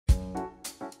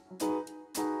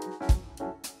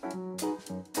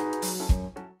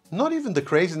Not even the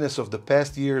craziness of the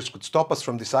past years could stop us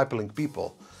from discipling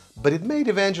people, but it made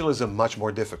evangelism much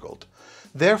more difficult.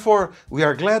 Therefore, we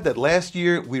are glad that last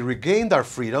year we regained our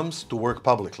freedoms to work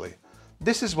publicly.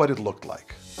 This is what it looked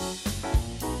like.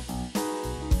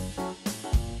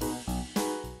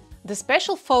 The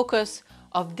special focus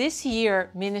of this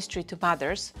year Ministry to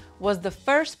Mothers was the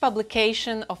first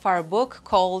publication of our book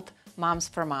called Moms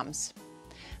for Moms.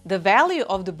 The value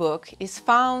of the book is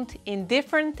found in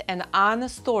different and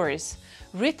honest stories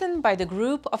written by the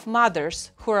group of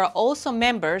mothers who are also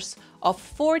members of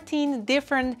 14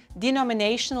 different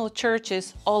denominational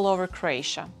churches all over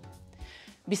Croatia.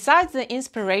 Besides the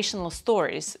inspirational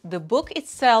stories, the book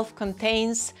itself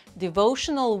contains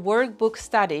devotional workbook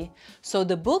study, so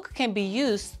the book can be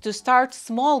used to start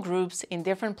small groups in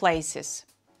different places.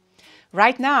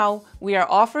 Right now, we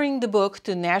are offering the book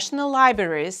to national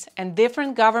libraries and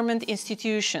different government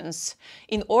institutions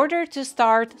in order to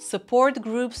start support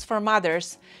groups for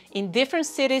mothers in different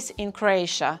cities in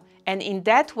Croatia, and in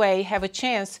that way have a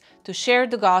chance to share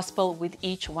the gospel with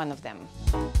each one of them.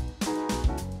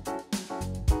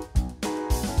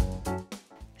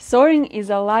 Soaring is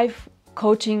a life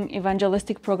coaching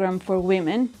evangelistic program for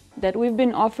women that we've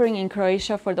been offering in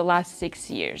Croatia for the last 6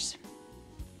 years.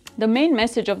 The main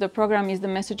message of the program is the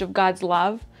message of God's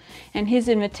love and His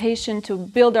invitation to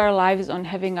build our lives on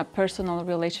having a personal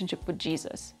relationship with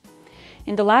Jesus.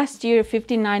 In the last year,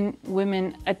 59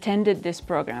 women attended this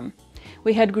program.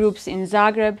 We had groups in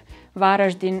Zagreb,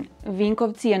 Varaždin,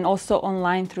 Vinkovci, and also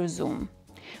online through Zoom.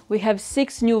 We have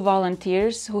 6 new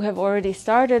volunteers who have already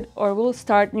started or will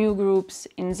start new groups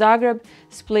in Zagreb,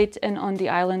 Split, and on the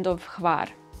island of Hvar.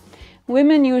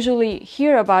 Women usually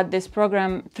hear about this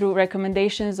program through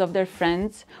recommendations of their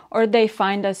friends, or they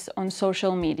find us on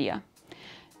social media.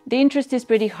 The interest is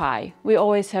pretty high. We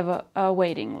always have a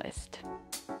waiting list.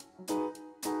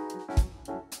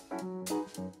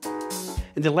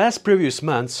 In the last previous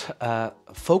months,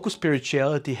 Fokus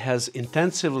Spirituality has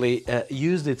intensively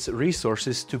used its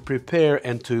resources to prepare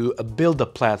and to build a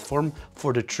platform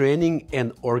for the training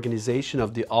and organization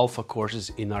of the Alpha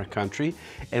courses in our country.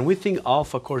 And we think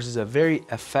Alpha course is a very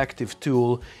effective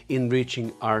tool in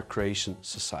reaching our Croatian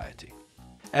society.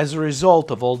 As a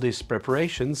result of all these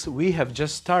preparations, we have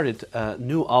just started a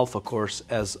new Alpha course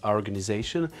as our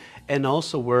organization, and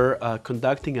also we're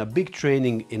conducting a big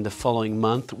training in the following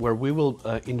month where we will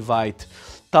invite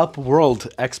top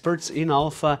world experts in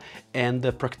Alpha and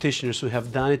the practitioners who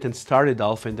have done it and started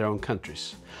Alpha in their own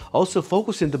countries. Also,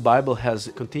 Focus in the Bible has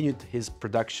continued his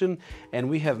production, and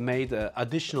we have made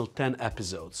additional 10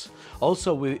 episodes.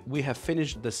 Also, we have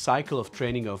finished the cycle of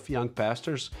training of young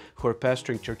pastors who are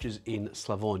pastoring churches in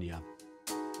Slavonia.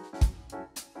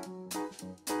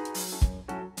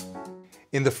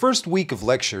 In the first week of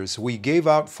lectures, we gave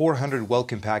out 400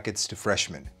 welcome packets to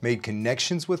freshmen, made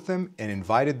connections with them, and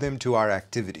invited them to our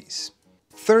activities.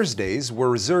 Thursdays were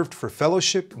reserved for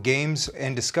fellowship, games,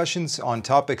 and discussions on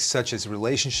topics such as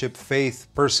relationship, faith,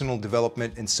 personal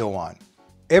development, and so on.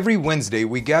 Every Wednesday,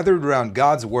 we gathered around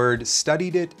God's Word,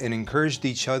 studied it, and encouraged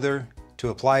each other to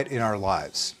apply it in our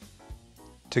lives.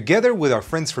 Together with our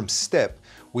friends from STEP,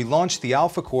 we launched the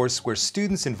Alpha course where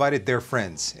students invited their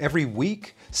friends. Every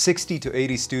week, 60 to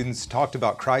 80 students talked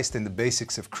about Christ and the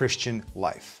basics of Christian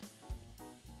life.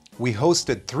 We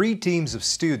hosted 3 teams of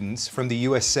students from the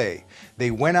USA.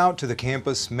 They went out to the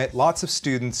campus, met lots of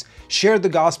students, shared the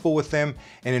gospel with them,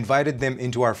 and invited them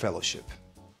into our fellowship.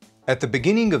 At the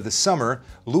beginning of the summer,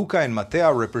 Luka and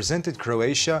Matea represented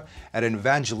Croatia at an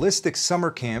evangelistic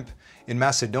summer camp in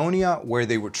Macedonia where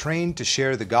they were trained to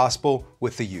share the gospel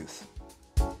with the youth.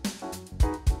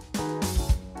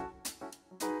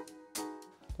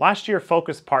 Last year,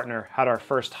 Focus Partner had our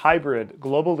first hybrid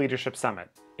Global Leadership Summit,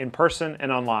 in person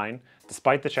and online,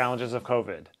 despite the challenges of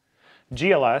COVID.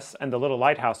 GLS and the Little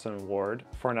Lighthouse Award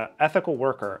for an ethical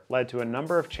worker led to a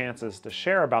number of chances to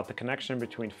share about the connection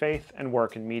between faith and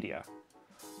work in media.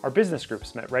 Our business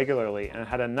groups met regularly and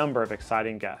had a number of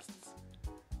exciting guests.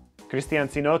 Christian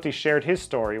Sinotti shared his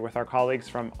story with our colleagues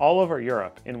from all over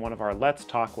Europe in one of our Let's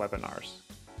Talk webinars.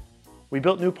 We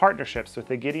built new partnerships with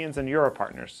the Gideons and Euro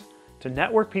partners to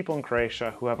network people in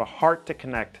Croatia who have a heart to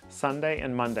connect Sunday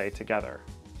and Monday together.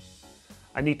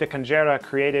 Anita Kanjera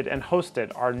created and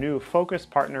hosted our new Focus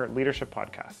Partner Leadership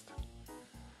Podcast.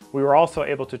 We were also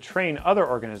able to train other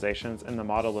organizations in the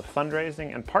model of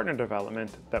fundraising and partner development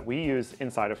that we use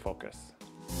inside of Focus.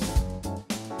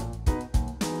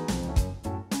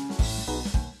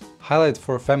 Highlight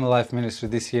for Family Life Ministry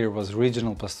this year was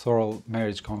Regional Pastoral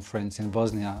Marriage Conference in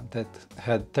Bosnia that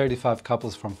had 35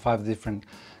 couples from 5 different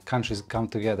countries come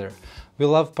together. We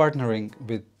love partnering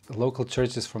with local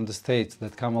churches from the States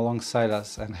that come alongside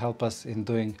us and help us in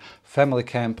doing family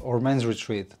camp or men's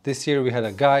retreat. This year we had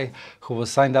a guy who was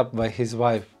signed up by his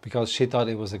wife because she thought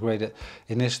it was a great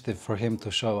initiative for him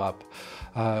to show up.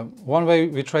 One way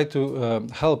we try to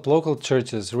help local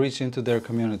churches reach into their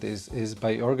communities is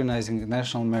by organizing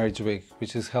National Marriage Week,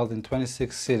 which is held in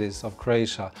 26 cities of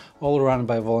Croatia, all run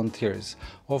by volunteers,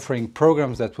 offering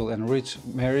programs that will enrich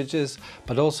marriages,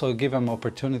 but also give them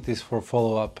opportunities for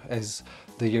follow-up as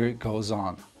the year goes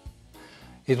on.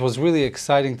 It was really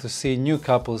exciting to see new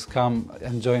couples come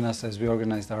and join us as we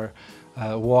organized our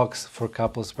walks for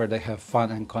couples where they have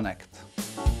fun and connect.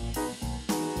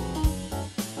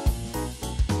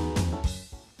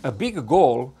 A big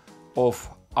goal of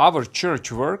our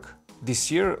church work this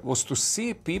year was to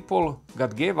see people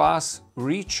God gave us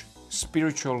reach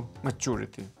spiritual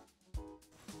maturity.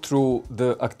 Through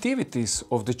the activities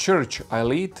of the church I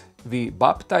lead, we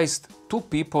baptized 2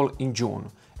 people in June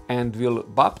and will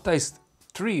baptize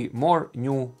 3 more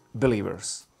new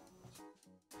believers.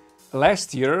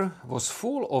 Last year was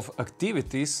full of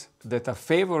activities that are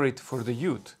favorite for the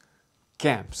youth,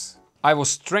 camps. I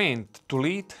was trained to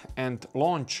lead and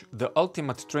launch the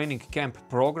Ultimate Training Camp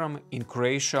program in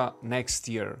Croatia next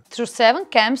year. Through 7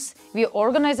 camps we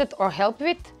organized or helped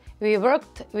with, we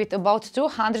worked with about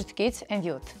 200 kids and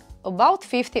youth. About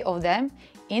 50 of them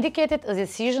indicated a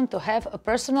decision to have a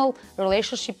personal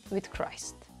relationship with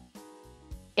Christ.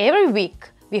 Every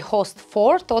week we host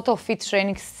 4 total fit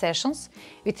training sessions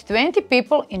with 20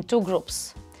 people in 2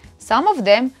 groups. Some of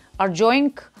them are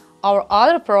joining our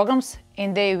other programs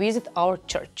and they visit our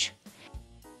church.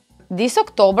 This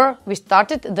October we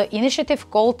started the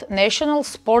initiative called National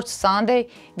Sports Sunday,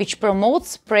 which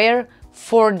promotes prayer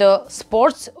for the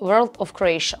sports world of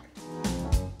Croatia.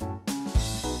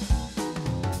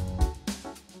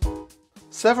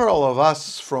 Several of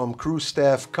us from crew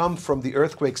staff come from the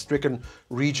earthquake-stricken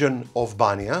region of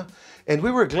Banija, and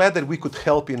we were glad that we could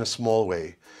help in a small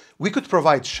way. We could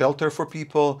provide shelter for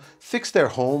people, fix their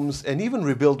homes, and even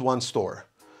rebuild one store.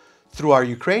 Through our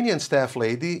Ukrainian staff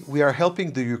lady, we are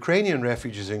helping the Ukrainian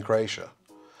refugees in Croatia.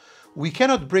 We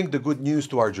cannot bring the good news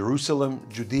to our Jerusalem,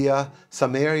 Judea,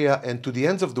 Samaria, and to the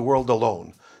ends of the world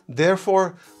alone.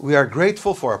 Therefore, we are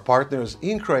grateful for our partners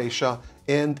in Croatia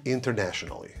and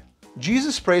internationally.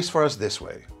 Jesus prays for us this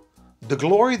way: "The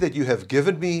glory that you have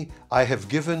given me, I have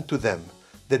given to them,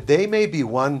 that they may be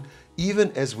one, even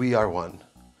as we are one.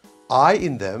 I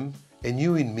in them, and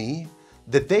you in me,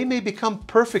 that they may become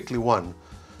perfectly one,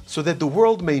 so that the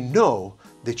world may know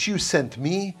that you sent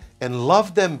me and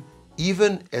loved them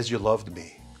even as you loved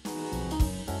me."